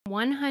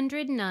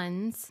100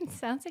 nuns,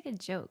 sounds like a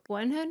joke,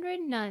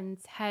 100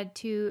 nuns had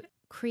to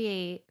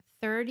create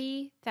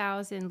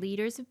 30,000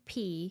 liters of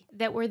pee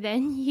that were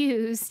then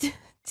used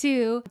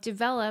to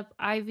develop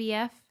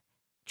IVF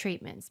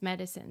treatments,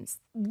 medicines.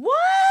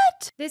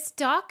 What? This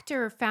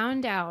doctor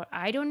found out,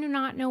 I do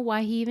not know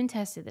why he even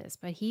tested this,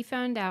 but he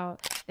found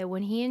out that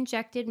when he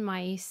injected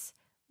mice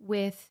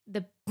with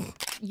the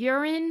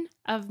urine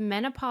of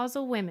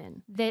menopausal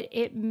women, that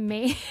it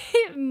made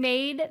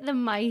the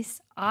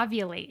mice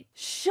ovulate.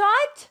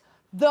 Shut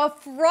the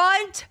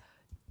front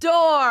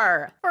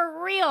door.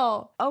 For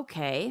real.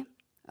 Okay.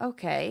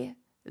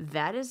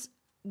 That is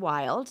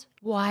wild.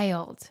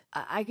 Wild.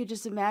 I could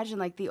just imagine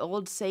like the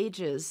old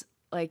sages,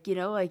 like, you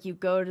know, like you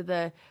go to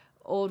the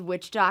old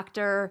witch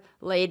doctor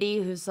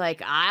lady who's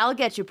like, I'll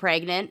get you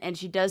pregnant. And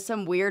she does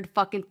some weird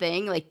fucking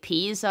thing, like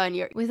pees on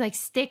your... With like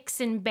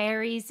sticks and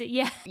berries.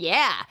 Yeah.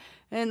 Yeah.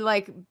 And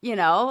like, you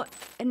know,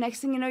 and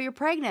next thing you know, you're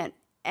pregnant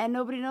and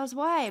nobody knows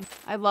why.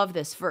 I love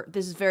this.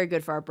 This is very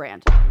good for our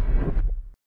brand.